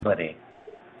Buddy.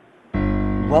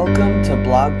 Welcome to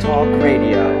Blog Talk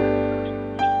Radio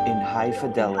in high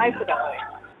fidelity. High fidelity.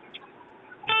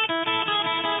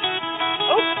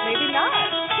 Oh, maybe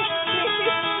not. Maybe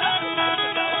it's not high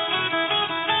fidelity.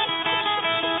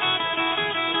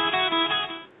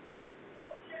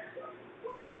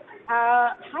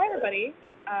 Hi, everybody.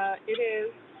 It is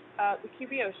the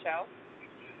QBO show.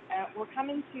 I'm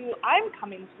coming to you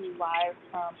live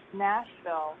from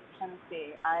Nashville,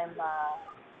 Tennessee.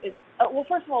 Well,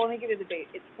 first of all, let me give you the date.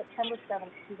 It's September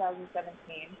 7th,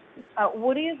 2017.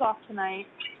 Woody is off tonight.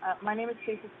 My name is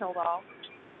Stacey Kildall,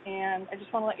 and I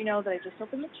just want to let you know that I just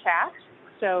opened the chat,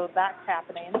 so that's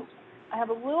happening. I have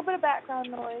a little bit of background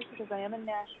noise because I am in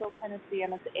Nashville, Tennessee.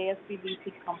 I'm at the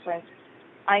ASBDC conference.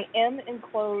 I am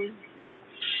enclosed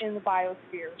in the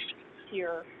biosphere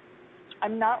here.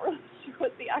 I'm not really sure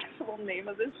what the actual name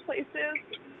of this place is.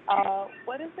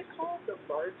 What is it called? The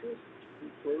largest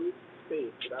enclosed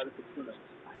space without a casino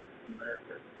in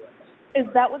America. Is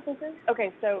that what this is?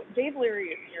 Okay, so Dave Leary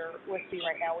is here with me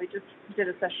right now. We just did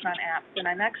a session on apps, and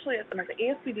I'm at the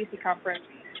ASBDC conference,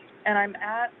 and I'm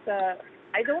at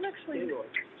Gaylord.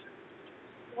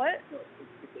 What? No,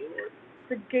 it's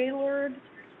The Gaylord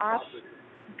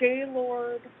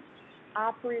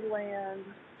Opryland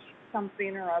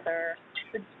something or other.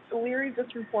 Leary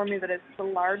just informed me that it's the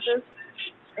largest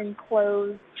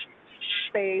enclosed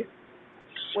space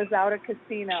without a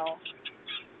casino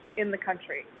in the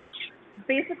country.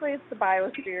 Basically, it's the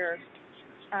biosphere.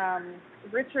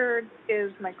 Richard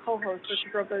is my co-host.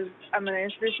 Richard Ropa. I'm going to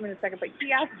introduce him in a second, but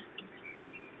he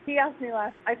asked me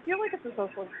last. I feel like it's a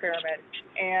social experiment,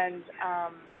 and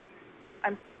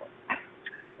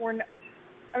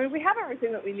we have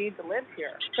everything that we need to live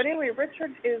here. But anyway,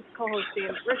 Richard is co-hosting.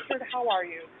 Richard, how are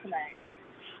you tonight?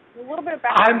 A little bit of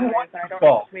background noise, and I don't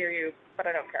know if it's me or you, but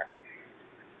I don't care.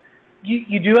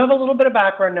 You do have a little bit of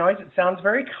background noise. It sounds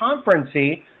very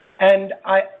conference-y, and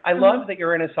I love that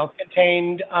you're in a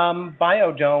self-contained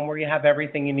biodome where you have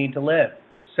everything you need to live.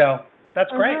 So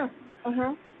that's great.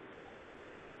 I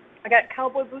got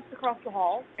cowboy boots across the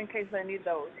hall in case I need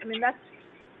those. I mean, that's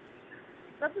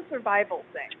a survival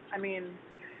thing. I mean,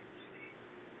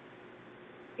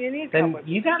 you need cowboy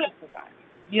boots to survive.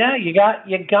 Yeah, you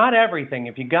got everything.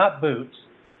 If you got boots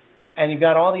and you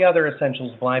got all the other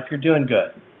essentials of life, you're doing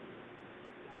good.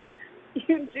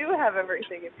 You do have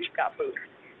everything if you've got boots.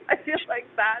 I feel like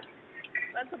that's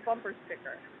a bumper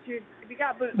sticker. If you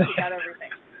got boots, you got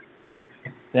everything.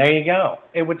 There you go.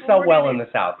 It would sell well in the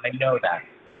South. I know that.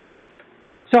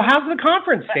 So how's the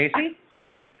conference, Stacey?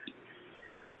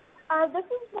 This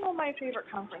is one of my favorite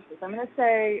conferences. I'm going to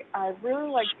say I really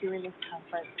like doing this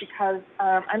conference because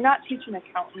I'm not teaching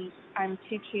accountants. I'm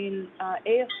teaching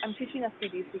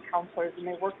SBDC counselors, and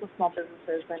they work with small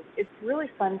businesses, and it's really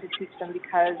fun to teach them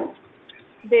because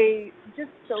they just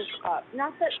soak up.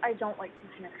 Not that I don't like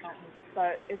teaching accountants,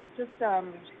 but it's just a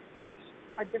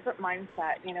different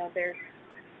mindset. You know, there's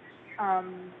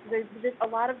a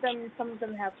lot of them. Some of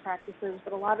them have practices,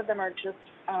 but a lot of them are just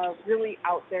really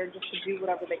out there just to do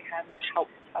whatever they can to help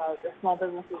the small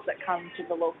businesses that come to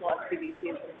the local SBDCs.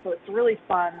 And so it's really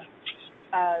fun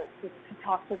to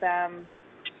talk to them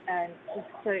and just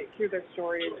to hear their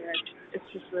stories. And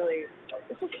it's just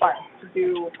fun to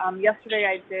do. Yesterday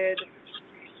I did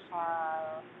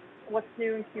What's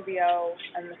New in QBO,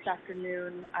 and this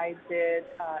afternoon I did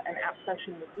an app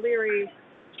session with Leary.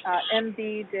 MB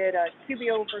did a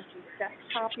QBO versus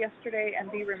desktop yesterday.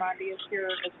 MB Raimondi is here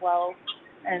as well.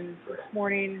 And this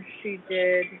morning she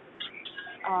did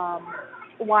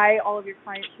why all of your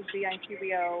clients should be on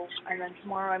QBO. And then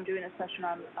tomorrow I'm doing a session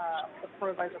on the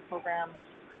ProAdvisor program.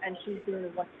 And she's doing the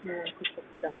What's New in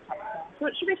QuickBooks desktop. So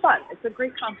it should be fun. It's a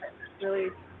great conference.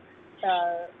 Really,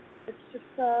 it's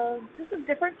just a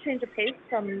different change of pace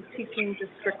from teaching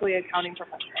just strictly accounting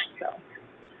professionals. So.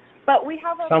 But we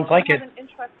have an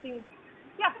interesting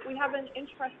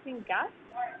guest.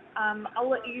 I'll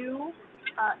let you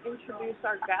introduce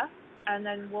our guest, and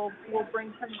then we'll bring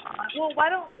him on. Well, why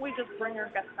don't we just bring our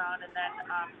guest on, and then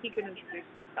he can introduce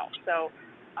himself. So,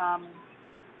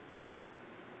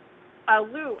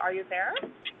 Lou, are you there?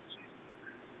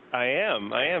 I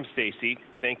am, Stacey.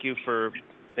 Thank you for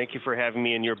having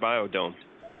me in your biodome.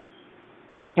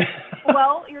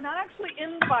 Well, you're not actually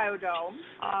in the biodome.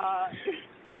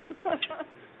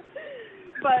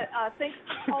 But thanks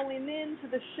for calling in to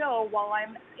the show while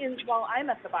I'm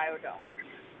at the biodome.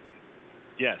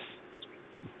 Yes,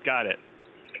 got it.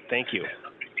 Thank you.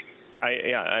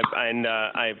 I'm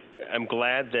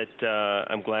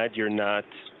glad you're not.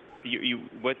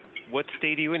 What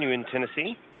state are you in? You in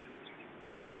Tennessee?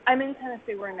 I'm in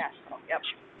Tennessee. We're in Nashville. Yep.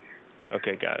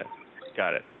 Okay, got it.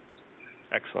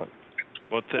 Excellent.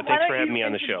 Well, So thanks for having me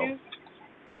on the show.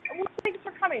 Well, thanks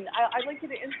for coming. I'd like you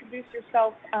to introduce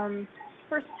yourself.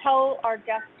 First, tell our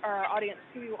guests, our audience,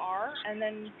 who you are, and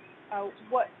then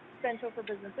what Bento for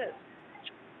Business is.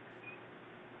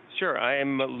 Sure. I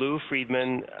am Lou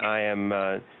Friedmann. I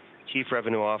am Chief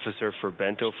Revenue Officer for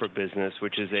Bento for Business,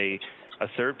 which is a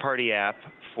third-party app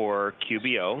for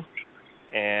QBO.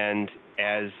 And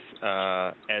as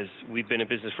we've been in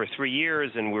business for 3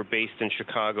 years and we're based in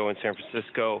Chicago and San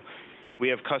Francisco, we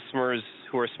have customers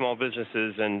who are small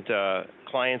businesses and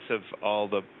clients of all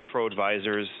the pro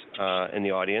advisors in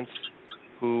the audience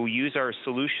who use our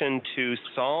solution to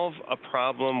solve a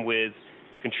problem with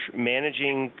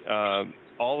managing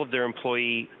all of their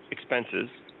employee expenses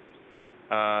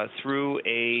through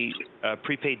a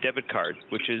prepaid debit card,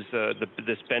 which is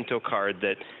this Bento card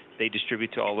that they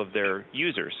distribute to all of their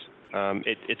users.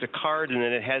 It's a card, and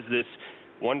then it has this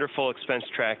wonderful expense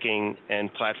tracking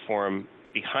and platform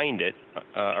behind it,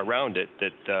 around it,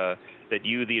 that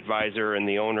you, the advisor, and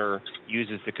the owner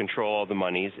uses to control all the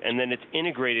monies. And then it's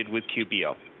integrated with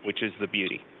QBO, which is the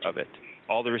beauty of it.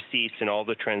 All the receipts and all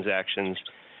the transactions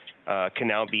can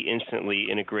now be instantly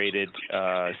integrated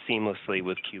seamlessly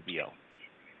with QBO.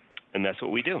 And that's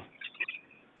what we do.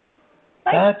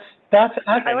 That's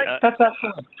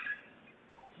excellent.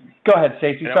 Go ahead,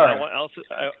 Stacey. Sorry. I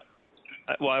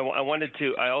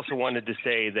also wanted to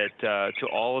say that to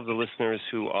all of the listeners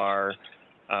who are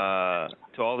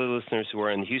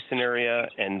in the Houston area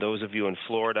and those of you in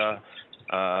Florida,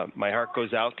 my heart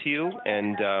goes out to you,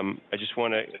 and I just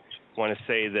want to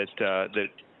say that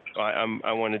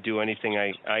I want to do anything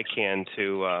I can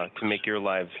to make your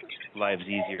lives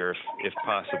easier if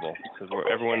possible, because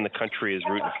everyone in the country is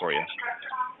rooting for you.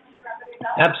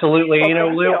 Absolutely. You know,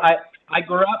 Lou, I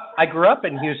grew up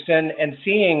in Houston, and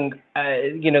seeing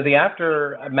the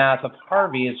aftermath of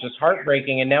Harvey is just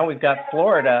heartbreaking. And now we've got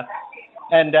Florida,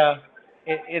 and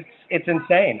it's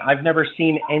insane. I've never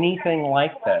seen anything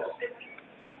like this.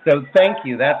 So thank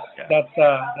you. That's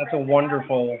a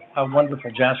wonderful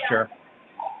gesture.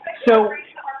 So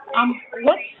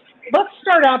let's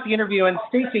start out the interview. And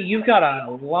Stacey, you've got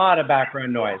a lot of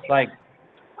background noise, like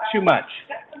too much.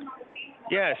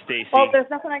 Yeah, Stacey. Well, there's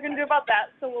nothing I can do about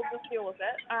that, so we'll just deal with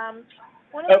it.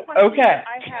 One of the questions that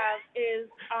I have is,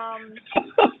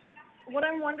 what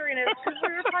I'm wondering is, because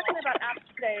we were talking about apps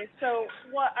today, so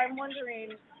what I'm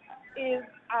wondering is,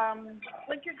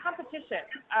 like your competition,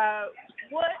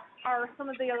 what are some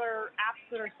of the other apps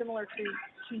that are similar to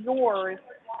yours,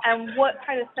 and what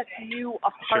kind of sets you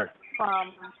apart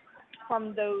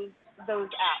from those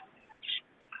apps?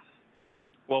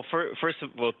 Well,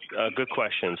 good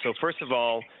question. So first of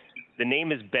all, the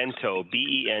name is Bento,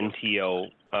 B-E-N-T-O,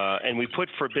 and we put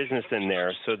for business in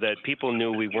there so that people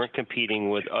knew we weren't competing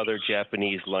with other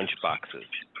Japanese lunch boxes.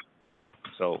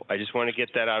 So I just want to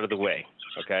get that out of the way,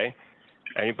 okay?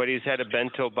 Anybody who's had a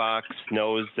Bento box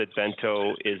knows that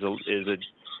Bento is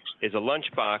a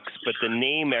lunch box, but the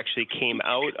name actually came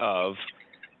out of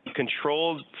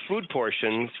controlled food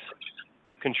portions,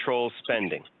 control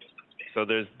spending. So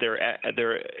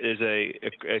there is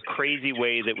a crazy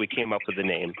way that we came up with the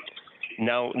name.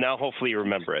 Now hopefully you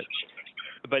remember it.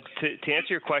 But to answer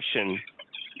your question,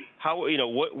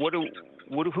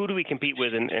 who do we compete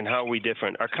with, and how are we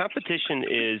different? Our competition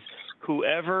is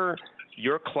whoever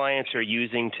your clients are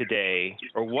using today,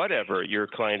 or whatever your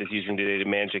client is using today to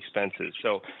manage expenses.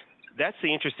 So that's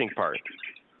the interesting part.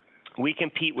 We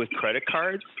compete with credit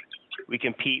cards. We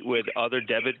compete with other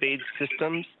debit-based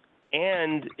systems.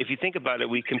 And if you think about it,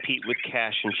 we compete with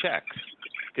cash and checks,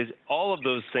 because all of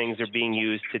those things are being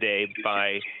used today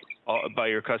by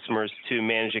your customers to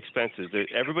manage expenses.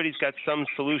 Everybody's got some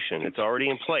solution. It's already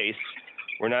in place.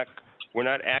 We're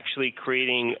not actually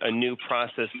creating a new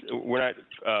process. We're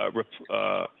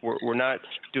not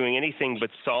doing anything but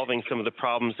solving some of the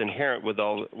problems inherent with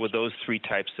those three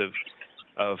types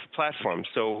of platforms.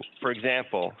 So, for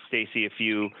example, Stacey,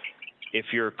 if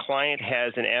your client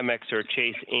has an Amex or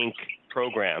Chase Inc.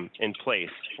 program in place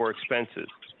for expenses,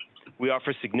 we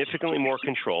offer significantly more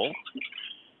control,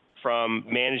 from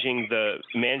managing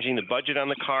the budget on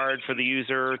the card for the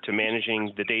user to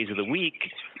managing the days of the week,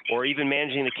 or even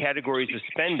managing the categories of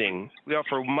spending. We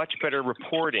offer much better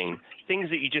reporting, things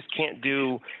that you just can't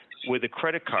do with a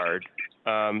credit card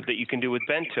that you can do with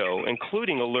Bento,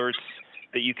 including alerts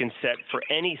that you can set for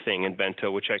anything in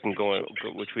Bento, which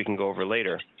we can go over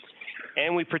later.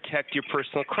 And we protect your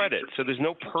personal credit. So there's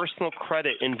no personal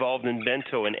credit involved in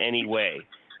Bento in any way.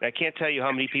 And I can't tell you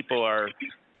how many people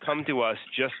come to us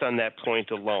just on that point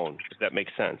alone, if that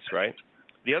makes sense, right?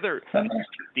 The other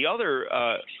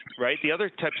right, the other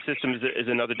type of system is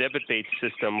another debit-based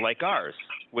system like ours,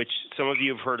 which some of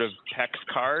you have heard of PEX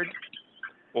card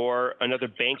or another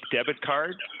bank debit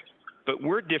card. But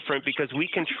we're different because we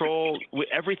control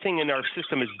everything in our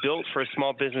system is built for a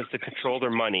small business to control their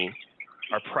money.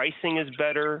 Our pricing is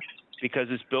better because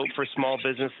it's built for small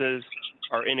businesses.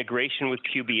 Our integration with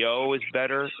QBO is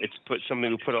better. It's something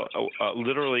we put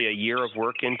literally a year of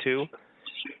work into,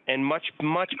 and much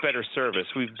better service.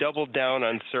 We've doubled down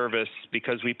on service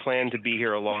because we plan to be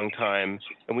here a long time,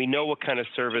 and we know what kind of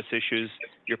service issues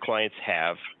your clients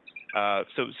have.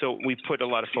 So we put a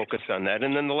lot of focus on that.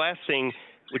 And then the last thing,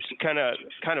 which is kind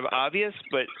of obvious,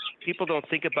 but people don't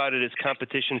think about it as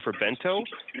competition for Bento,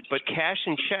 but cash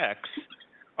and checks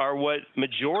are what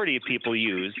majority of people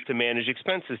use to manage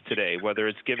expenses today, whether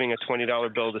it's giving a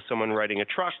 $20 bill to someone riding a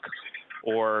truck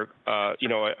or a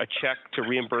check to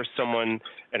reimburse someone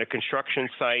at a construction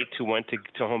site who went to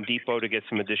Home Depot to get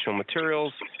some additional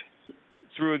materials.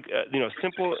 Through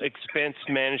simple expense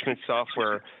management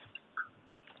software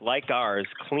like ours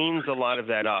cleans a lot of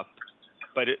that up,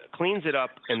 but it cleans it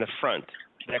up in the front.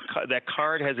 That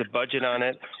card has a budget on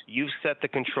it. You've set the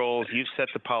controls. You've set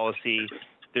the policy.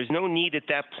 There's no need at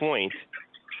that point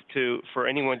for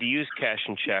anyone to use cash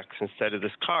and checks instead of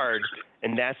this card,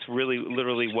 and that's really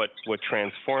literally what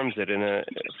transforms it in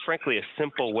frankly a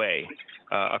simple way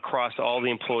across all the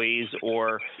employees.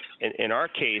 Or in our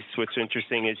case, what's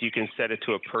interesting is you can set it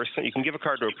to a person. You can give a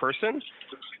card to a person,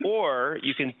 or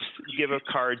you can give a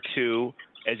card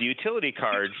as a utility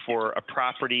card for a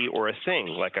property or a thing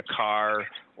like a car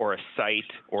or a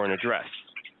site or an address.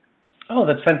 Oh,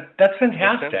 that's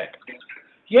fantastic.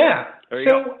 Yeah.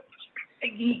 So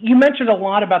you mentioned a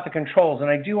lot about the controls, and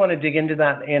I do want to dig into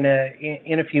that in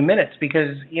a few minutes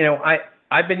because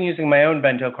I've been using my own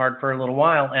Bento card for a little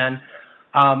while, and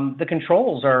the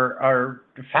controls are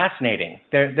fascinating.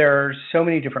 There are so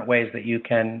many different ways that you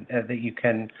can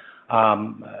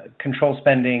control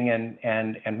spending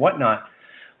and whatnot.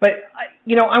 But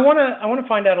I want to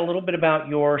find out a little bit about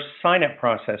your sign-up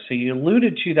process. So you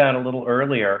alluded to that a little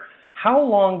earlier. How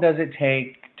long does it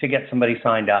take to get somebody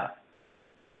signed up?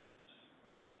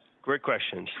 Great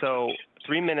question. So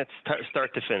 3 minutes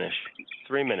start to finish.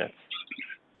 3 minutes.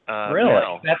 Really?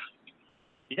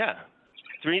 Yeah.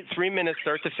 3 minutes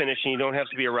start to finish, and you don't have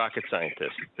to be a rocket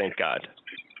scientist. Thank God.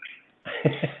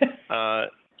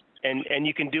 And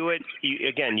you can do it.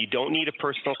 You don't need a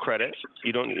personal credit.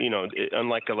 You don't.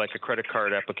 Unlike a credit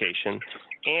card application,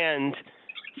 and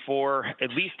for at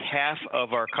least half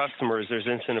of our customers, there's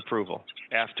instant approval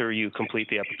after you complete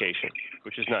the application,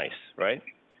 which is nice, right?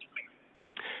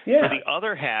 Yeah. For the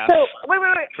other half. So wait.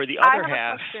 For the other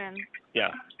half. Question.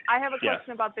 Yeah. I have a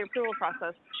question about the approval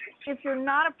process. If you're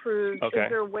not approved, okay. Is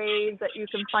there ways that you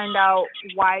can find out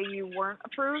why you weren't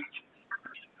approved?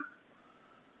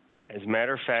 As a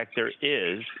matter of fact, there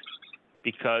is,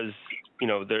 because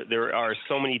there are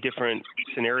so many different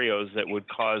scenarios that would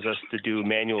cause us to do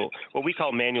what we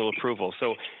call manual approval.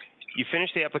 So you finish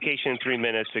the application in 3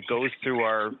 minutes. It goes through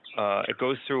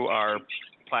our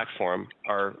platform,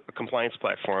 our compliance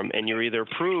platform, and you're either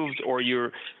approved or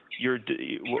you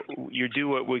do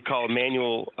what we call a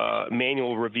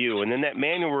manual review. And then that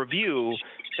manual review,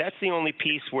 that's the only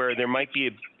piece where there might be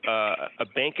a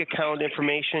bank account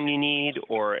information you need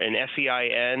or an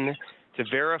FEIN to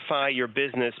verify your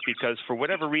business, because for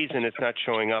whatever reason it's not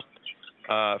showing up,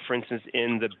 for instance,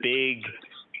 in the big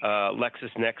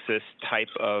LexisNexis type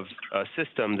of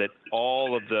system that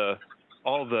all the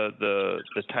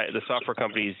software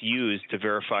companies use to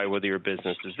verify whether your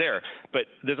business is there. But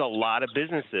there's a lot of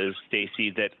businesses,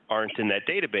 Stacy, that aren't in that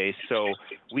database. So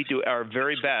we do our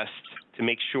very best to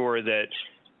make sure that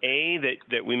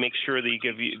that we make sure that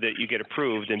you get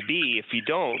approved, and B, if you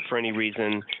don't for any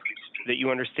reason, that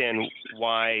you understand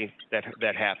why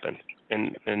that happened.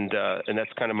 And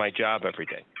that's kind of my job every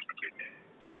day.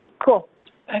 Cool.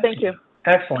 Thank you.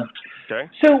 Excellent. Okay.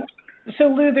 So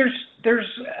Lou, there's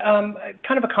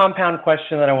kind of a compound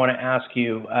question that I want to ask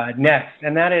you next,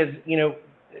 and that is,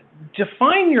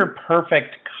 define your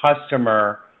perfect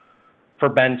customer for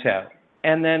Bento,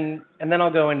 and then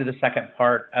I'll go into the second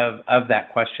part of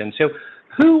that question. So,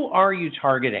 who are you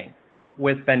targeting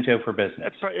with Bento for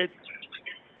Business?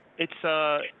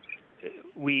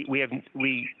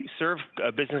 We serve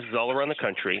businesses all around the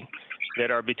country that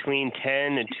are between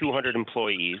 10 and 200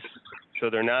 employees. So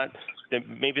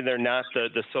maybe they're not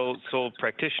the sole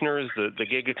practitioners, the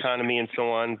gig economy and so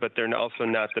on, but they're also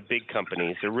not the big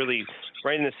companies. They're really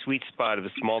right in the sweet spot of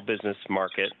the small business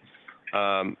market,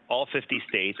 all 50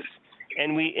 states.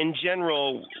 And in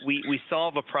general, we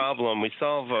solve a problem. We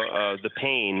solve the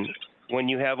pain when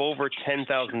you have over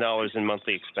 $10,000 in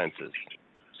monthly expenses.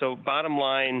 So bottom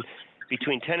line,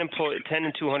 between 10 and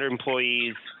 200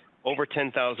 employees, over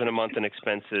 10,000 a month in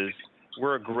expenses,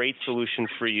 we're a great solution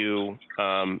for you.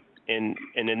 And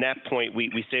in that point,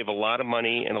 we save a lot of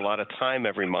money and a lot of time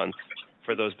every month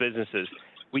for those businesses.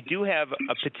 We do have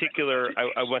a particular,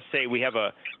 I must say, we have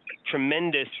a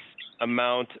tremendous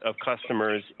amount of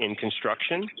customers in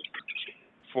construction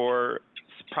for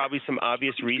probably some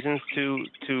obvious reasons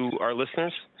to our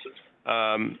listeners.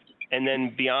 And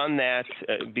then beyond that,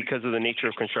 because of the nature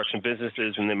of construction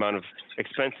businesses and the amount of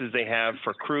expenses they have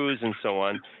for crews and so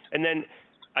on. And then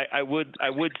I would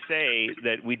say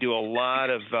that we do a lot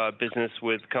of business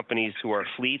with companies who are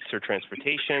fleets or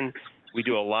transportation. We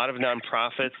do a lot of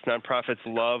nonprofits. Nonprofits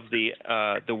love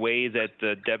the way that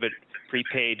the debit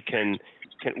prepaid can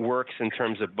works in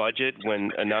terms of budget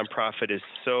when a nonprofit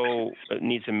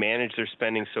needs to manage their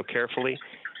spending so carefully.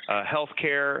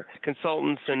 Healthcare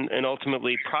consultants and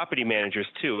ultimately property managers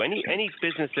too. Any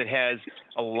business that has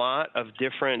a lot of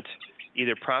different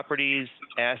either properties,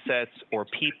 assets, or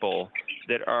people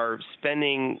that are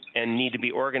spending and need to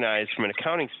be organized from an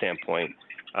accounting standpoint.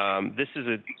 This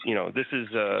is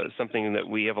something that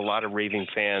we have a lot of raving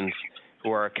fans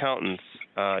who are accountants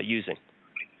using.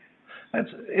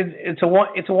 It's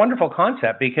a wonderful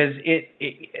concept because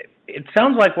it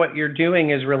sounds like what you're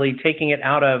doing is really taking it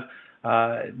out of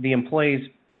the employee's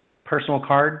personal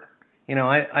card. You know,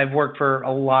 I've worked for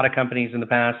a lot of companies in the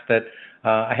past that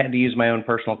I had to use my own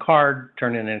personal card,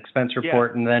 turn in an expense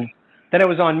report, and then it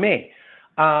was on me.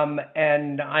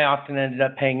 And I often ended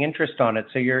up paying interest on it.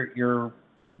 So you're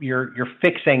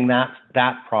fixing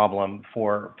that problem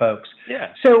for folks.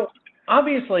 Yeah. So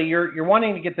obviously you're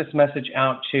wanting to get this message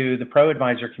out to the pro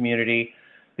advisor community,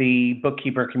 the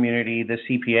bookkeeper community, the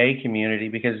CPA community,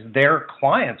 because their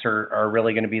clients are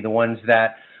really going to be the ones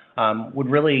that would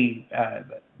really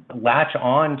latch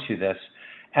on to this.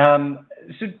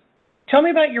 So tell me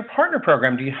about your partner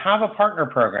program. Do you have a partner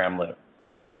program, Lou?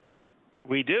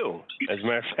 We do. As a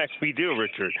matter of fact, we do,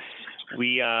 Richard.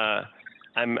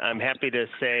 I'm happy to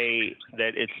say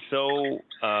that it's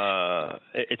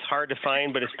hard to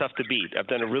find, but it's tough to beat. I've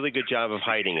done a really good job of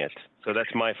hiding it, so that's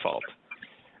my fault.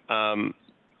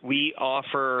 We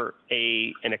offer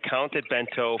an account at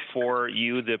Bento for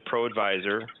you, the pro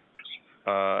advisor,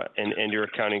 and your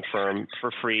accounting firm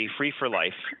for free for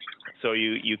life. So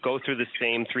you go through the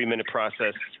same 3-minute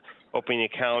process, opening an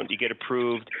account, you get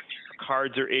approved,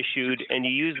 cards are issued, and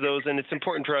you use those, and it's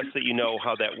important for us that you know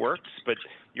how that works, but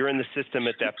you're in the system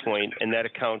at that point, and that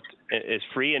account is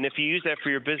free, and if you use that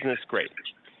for your business, great.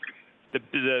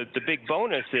 The big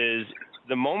bonus is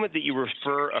the moment that you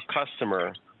refer a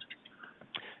customer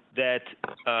that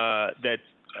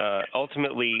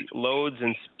ultimately loads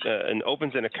and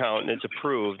opens an account and is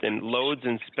approved and loads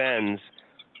and spends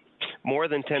more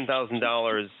than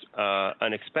 $10,000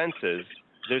 on expenses,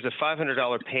 there's a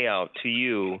 $500 payout to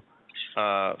you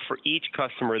for each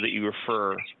customer that you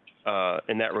refer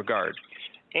in that regard.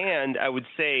 And I would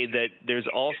say that there's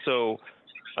also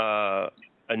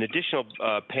an additional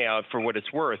payout for what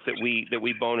it's worth that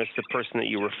we bonus the person that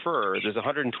you refer. There's a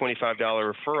 $125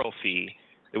 referral fee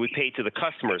that we pay to the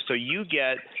customer. So you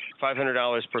get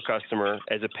 $500 per customer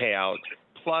as a payout,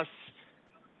 plus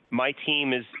my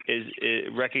team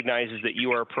recognizes that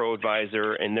you are a pro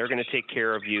advisor, and they're going to take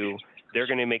care of you. They're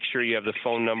going to make sure you have the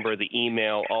phone number, the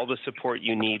email, all the support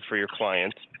you need for your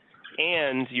client,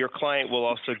 and your client will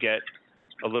also get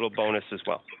a little bonus as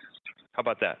well. How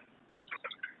about that?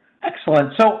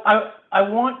 Excellent. So I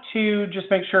want to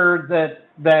just make sure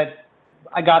that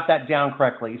I got that down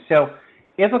correctly. So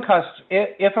if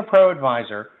a pro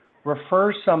advisor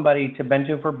refers somebody to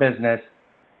Bento for Business,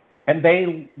 and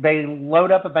they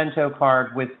load up a Bento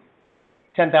card with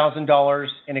 $10,000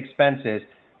 in expenses,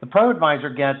 the pro advisor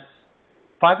gets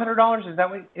 $500.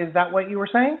 Is that what you were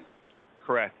saying?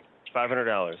 Correct.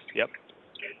 $500. Yep.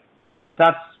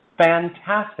 That's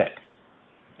fantastic.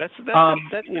 That's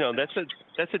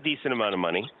a decent amount of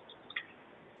money.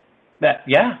 I'm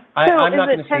not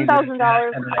going to say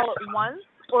 $10,000 all at once,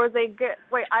 or they get?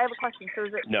 Wait, I have a question. So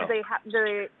is it? No.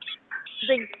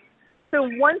 So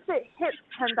once it hits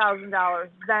 $10,000,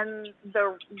 then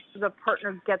the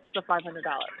partner gets the $500.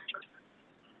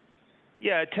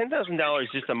 Yeah, $10,000 is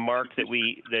just a mark that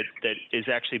is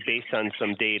actually based on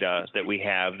some data that we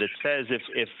have that says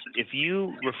if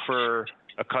you refer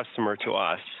a customer to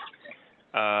us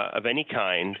of any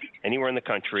kind, anywhere in the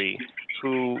country,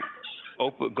 who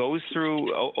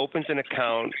opens an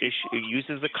account,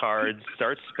 uses the cards,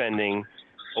 starts spending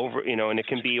over, and it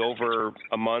can be over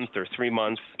a month or 3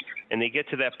 months, and they get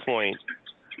to that point,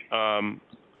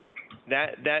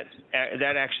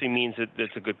 that actually means that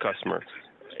that's a good customer.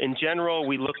 In general,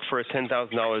 we look for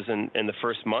 $10,000 in the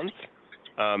first month.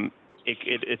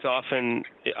 It's often,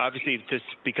 obviously, just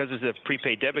because it's a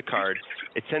prepaid debit card,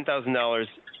 it's $10,000.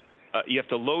 You have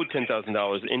to load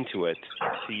 $10,000 into it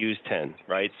to use 10,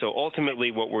 right? So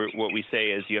ultimately, what we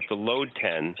say is you have to load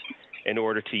 10 in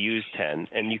order to use 10,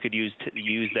 and you could use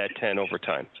that 10 over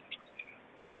time.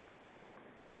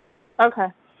 Okay.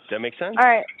 Does that make sense? All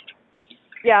right.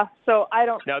 Yeah. So I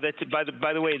don't. Now that's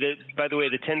by the way,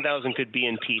 the 10,000 could be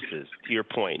in pieces. To your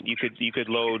point, you could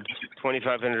load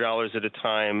 $2,500 at a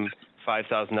time,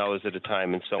 $5,000 at a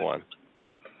time, and so on.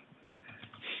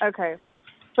 Okay.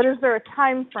 But is there a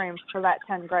time frame for that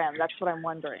 10 grand? That's what I'm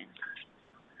wondering.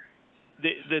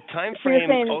 The time So you're frame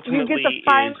saying ultimately you get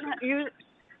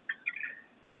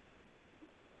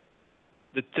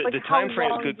the is like the how time frame.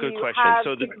 long Good do you question. have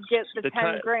So to get the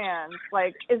 10 grand?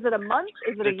 Like, is it a month?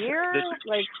 Is it a year?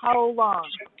 Like, how long?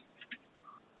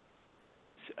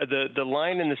 The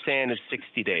line in the sand is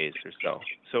 60 days or so.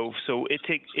 So it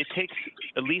takes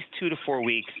at least 2 to 4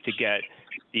 weeks to get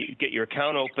your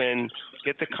account open,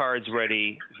 get the cards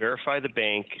ready, verify the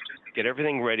bank, get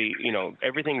everything ready,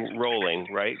 everything rolling,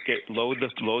 right? Load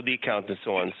the account and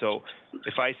so on. So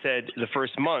if I said the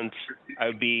first month, I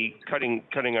would be cutting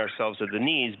ourselves at the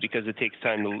knees because it takes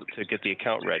time to get the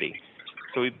account ready.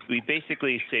 So we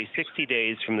basically say 60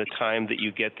 days from the time that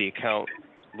you get the account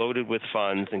loaded with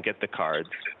funds and get the cards.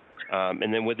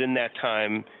 And then within that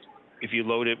time, if you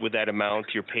load it with that amount,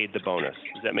 you're paid the bonus.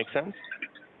 Does that make sense?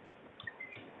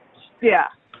 Yeah.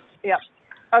 Yep.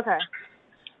 Okay.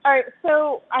 All right.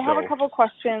 So I have a couple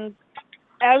questions.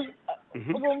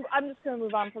 Well, I'm just going to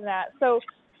move on from that. So,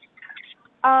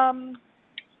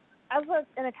 as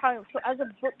an accountant, so as a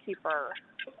bookkeeper,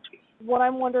 what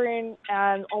I'm wondering,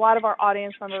 and a lot of our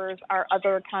audience members are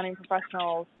other accounting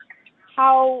professionals,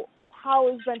 how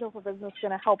is Bento for Business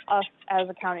going to help us as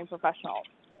accounting professionals?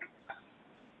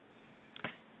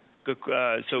 Good.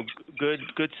 So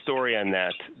good story on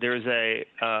that. There is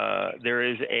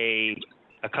a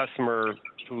customer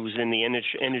who's in the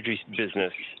energy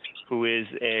business, who is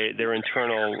their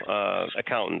internal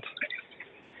accountant,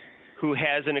 who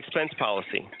has an expense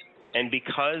policy, and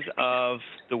because of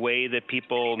the way that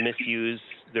people misuse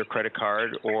their credit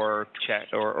card or check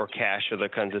or cash or the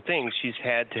kinds of things,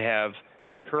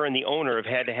 her and the owner have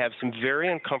had to have some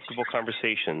very uncomfortable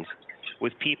conversations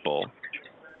with people,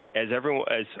 as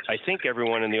I think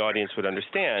everyone in the audience would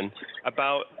understand,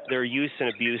 about their use and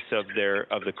abuse of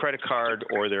the credit card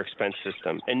or their expense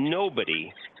system. And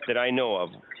nobody that I know of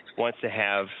wants to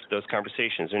have those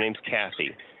conversations. Her name's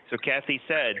Kathy. So Kathy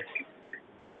said,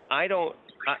 I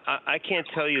can't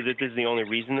tell you that this is the only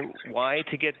reason why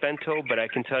to get Bento, but I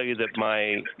can tell you that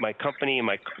my company and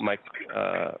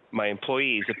my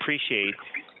employees appreciate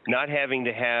not having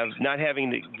to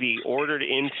be ordered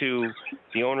into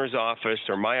the owner's office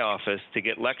or my office to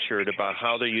get lectured about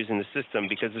how they're using the system,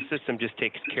 because the system just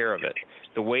takes care of it.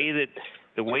 The way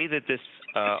that this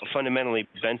fundamentally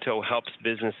Bento helps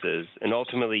businesses, and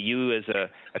ultimately you as a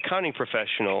accounting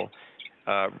professional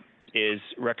is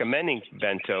recommending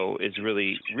Bento is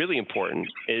really, really important,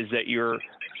 is that you're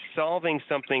solving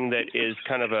something that is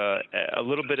kind of a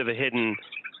little bit of a hidden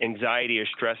anxiety or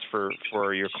stress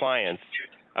for your clients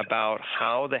about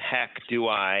how the heck do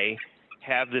I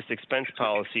have this expense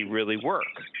policy really work.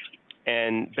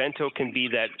 And Bento can be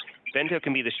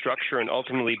the structure and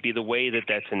ultimately be the way that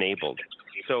that's enabled.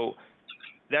 So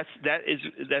that's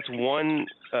one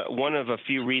of a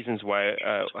few reasons why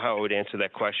how I would answer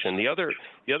that question. The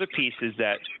other piece is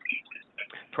that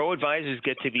pro advisors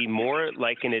get to be more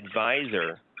like an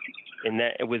advisor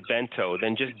with Bento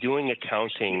than just doing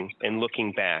accounting and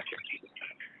looking back.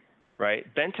 Right?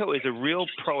 Bento is a real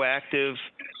proactive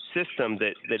system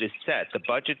that is set. The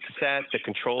budget's set, the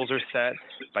controls are set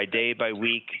by day, by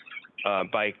week,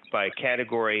 by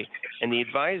category, and the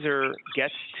advisor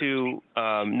gets to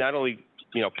not only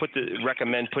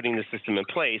recommend putting the system in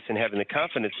place and having the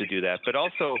confidence to do that, but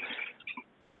also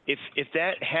if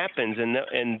that happens and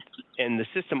the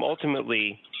system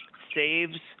ultimately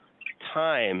saves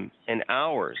time and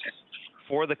hours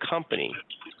for the company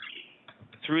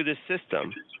through this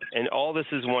system, and all this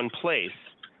is one place,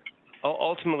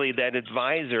 ultimately that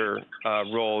advisor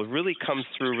role really comes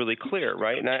through really clear,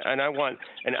 right?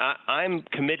 I'm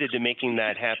committed to making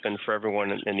that happen for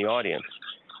everyone in the audience.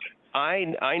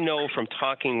 I know from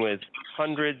talking with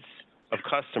hundreds of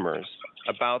customers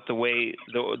about the way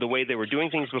they were doing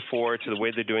things before to the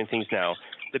way they're doing things now,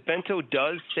 that Bento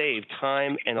does save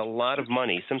time and a lot of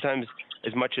money, sometimes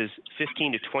as much as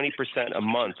 15 to 20% a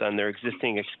month on their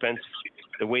existing expense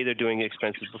the way they're doing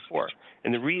expenses before.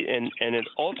 And and it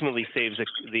ultimately saves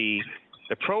the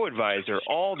pro advisor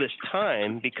all this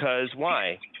time, because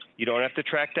why? You don't have to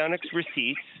track down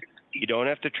receipts. You don't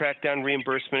have to track down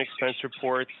reimbursement expense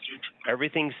reports.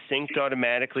 Everything's synced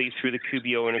automatically through the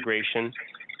QBO integration.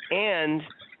 And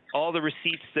all the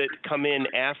receipts that come in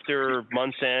after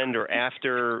month end or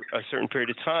after a certain period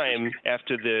of time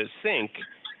after the sync,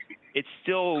 it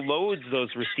still loads those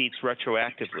receipts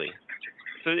retroactively.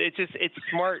 So it's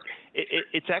smart.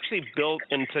 It's actually built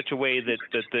in such a way that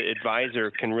the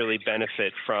advisor can really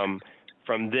benefit from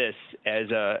this as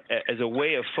a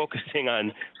way of focusing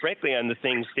on, frankly, on the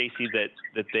things, Stacy,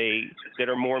 that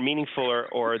are more meaningful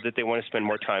or that they want to spend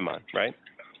more time on, right?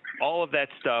 All of that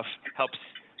stuff helps.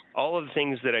 All of the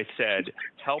things that I said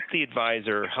help the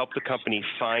advisor, help the company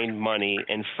find money,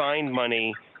 and find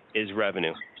money is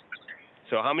revenue.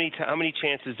 So how many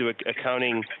chances do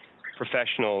accounting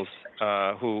professionals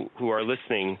who are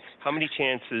listening, how many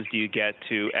chances do you get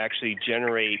to actually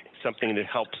generate something that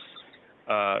helps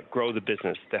grow the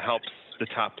business, that helps the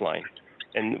top line?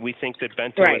 And we think that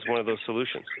Bento is one of those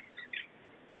solutions.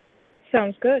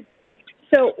 Sounds good.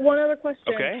 So one other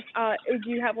question. Okay. Do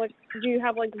you have a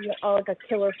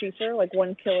killer feature, like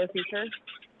one killer feature?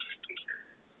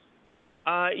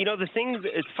 The thing,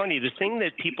 it's funny, the thing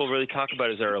that people really talk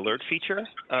about is our alert feature.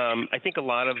 I think a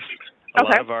lot of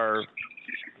our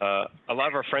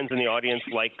friends in the audience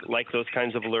like those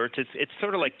kinds of alerts. It's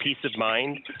sort of like peace of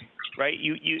mind, right?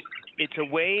 It's a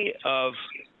way of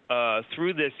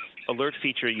through this alert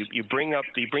feature, you bring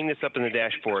this up in the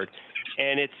dashboard,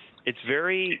 and it's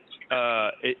very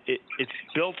it's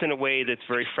built in a way that's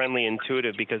very friendly and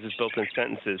intuitive because it's built in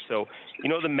sentences. So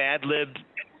the Mad Lib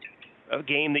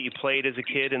game that you played as a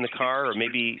kid in the car, or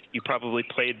maybe you probably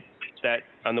played that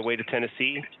on the way to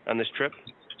Tennessee on this trip,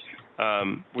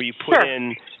 where you put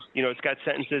in, it's got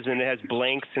sentences and it has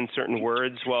blanks in certain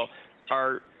words. Well,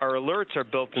 our alerts are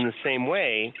built in the same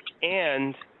way,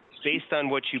 and based on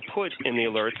what you put in the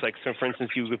alerts, like, so for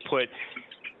instance, you would put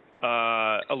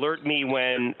alert me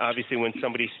when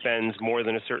somebody spends more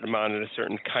than a certain amount on a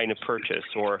certain kind of purchase,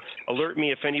 or alert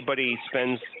me if anybody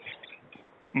spends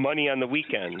money on the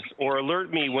weekends, or alert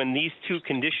me when these two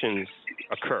conditions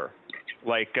occur,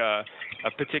 like a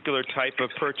particular type of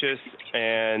purchase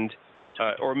and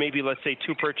or maybe let's say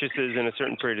two purchases in a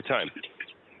certain period of time.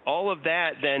 All of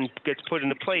that then gets put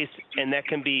into place, and that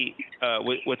can be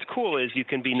what's cool is you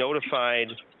can be notified.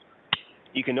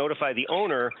 You can notify the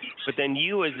owner, but then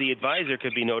you as the advisor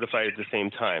could be notified at the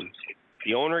same time.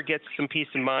 The owner gets some peace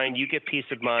of mind, you get peace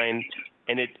of mind,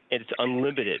 and it's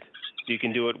unlimited. So you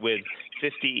can do it with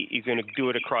 50, you're going to do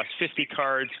it across 50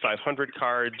 cards, 500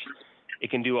 cards. It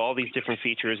can do all these different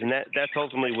features, and that's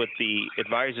ultimately what the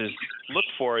advisors look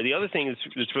for. The other thing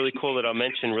that's really cool that I'll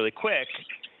mention really quick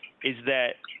is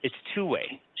that it's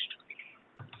two-way.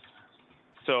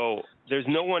 So there's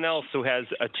no one else who has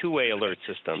a two-way alert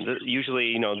system.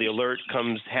 Usually, the alert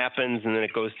happens, and then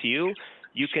it goes to you.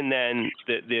 You can then,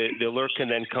 the alert can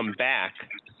then come back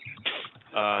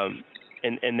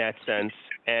in that sense,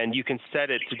 and you can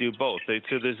set it to do both.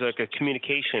 So there's like a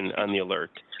communication on the alert,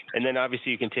 and then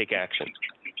obviously you can take action.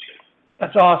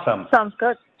 That's awesome. Sounds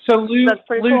good. So Lou, that's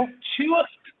pretty cool.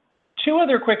 Two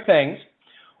other quick things.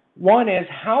 One is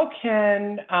how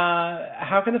can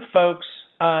the folks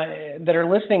that are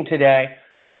listening today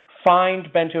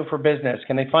find Bento for Business?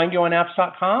 Can they find you on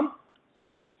apps.com?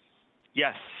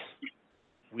 Yes.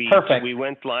 Perfect. We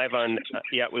went live on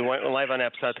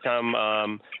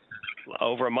apps.com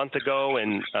over a month ago,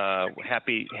 and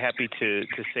happy to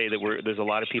say that there's a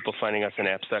lot of people finding us on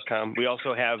apps.com. We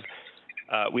also have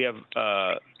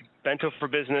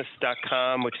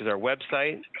bentoforbusiness.com, which is our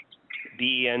website,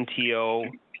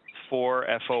 BENTO for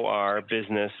FOR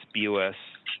business BUSINESS.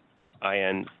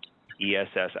 I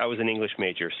was an English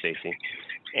major, Stacy,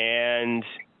 and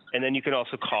then you can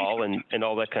also call and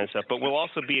all that kind of stuff. But we'll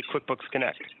also be at QuickBooks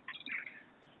Connect.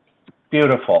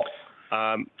 Beautiful.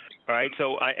 All right.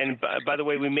 So, by the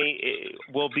way,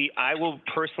 I will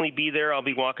personally be there. I'll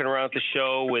be walking around the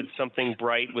show with something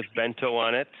bright with Bento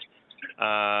on it,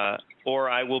 or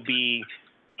I will be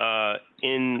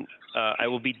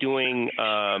doing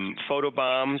photo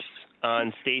bombs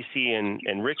on Stacy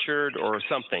and Richard or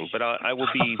something. But I will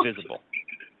be visible.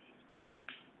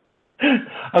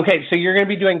 Okay, so you're going to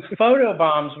be doing photo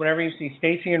bombs whenever you see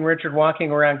Stacy and Richard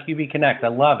walking around QB Connect. I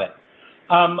love it.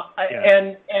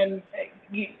 And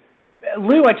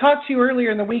Lou, I talked to you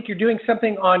earlier in the week. You're doing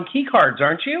something on key cards,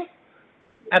 aren't you?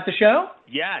 at the show?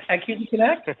 Yes. At QB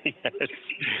Connect? Yes.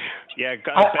 Yeah,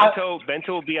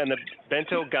 Bento will be on the,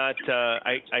 Bento got,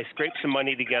 I scraped some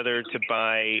money together to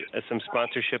buy some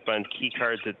sponsorship on key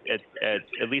cards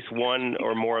at least one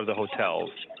or more of the hotels.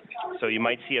 So you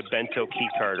might see a Bento key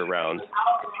card around.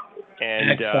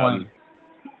 And, Excellent.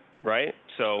 right?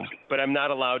 So, but I'm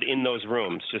not allowed in those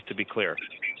rooms, just to be clear.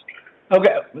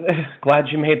 Okay, glad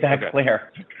you made that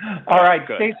clear. All right,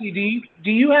 Stacy,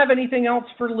 do you have anything else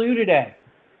for Lou today?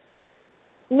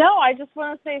 No, I just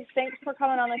want to say thanks for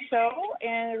coming on the show,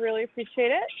 and I really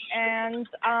appreciate it. And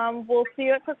we'll see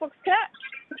you at QuickBooks Connect.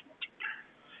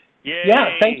 Yay.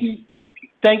 Yeah, thank you.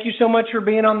 Thank you so much for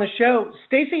being on the show.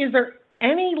 Stacy, is there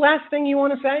any last thing you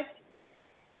want to say?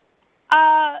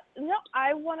 No,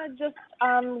 I want to just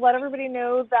let everybody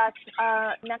know that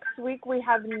next week we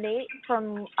have Nate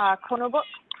from ConoBooks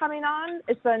coming on.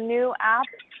 It's a new app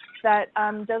that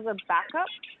does a backup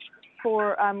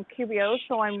for QBO,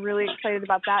 so I'm really excited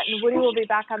about that. And Woody will be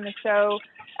back on the show.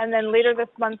 And then later this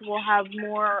month we'll have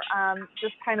more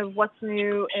just kind of what's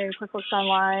new in QuickBooks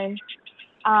Online.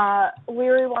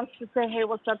 Leary wants to say, hey,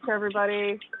 what's up to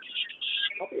everybody?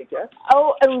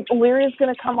 Oh, and Leary's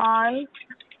going to come on.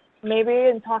 Maybe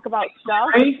and talk about stuff.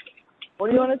 Hey. What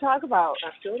do you want to talk about?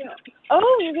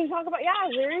 Oh, you can talk about,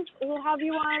 Larry, we'll have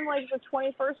you on like the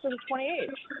 21st or the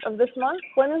 28th of this month.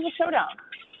 When is the showdown?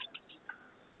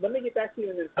 Let me get back to you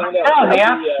and then find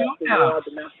out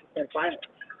the Master 10 finals.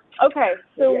 Okay,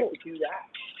 so do that.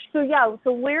 So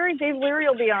Dave Leary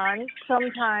will be on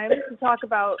sometime to talk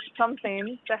about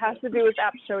something that has to do with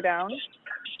App Showdown.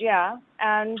 Yeah,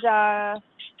 and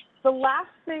the last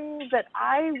thing that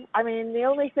the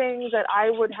only thing that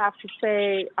I would have to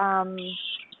say,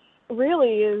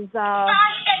 really is,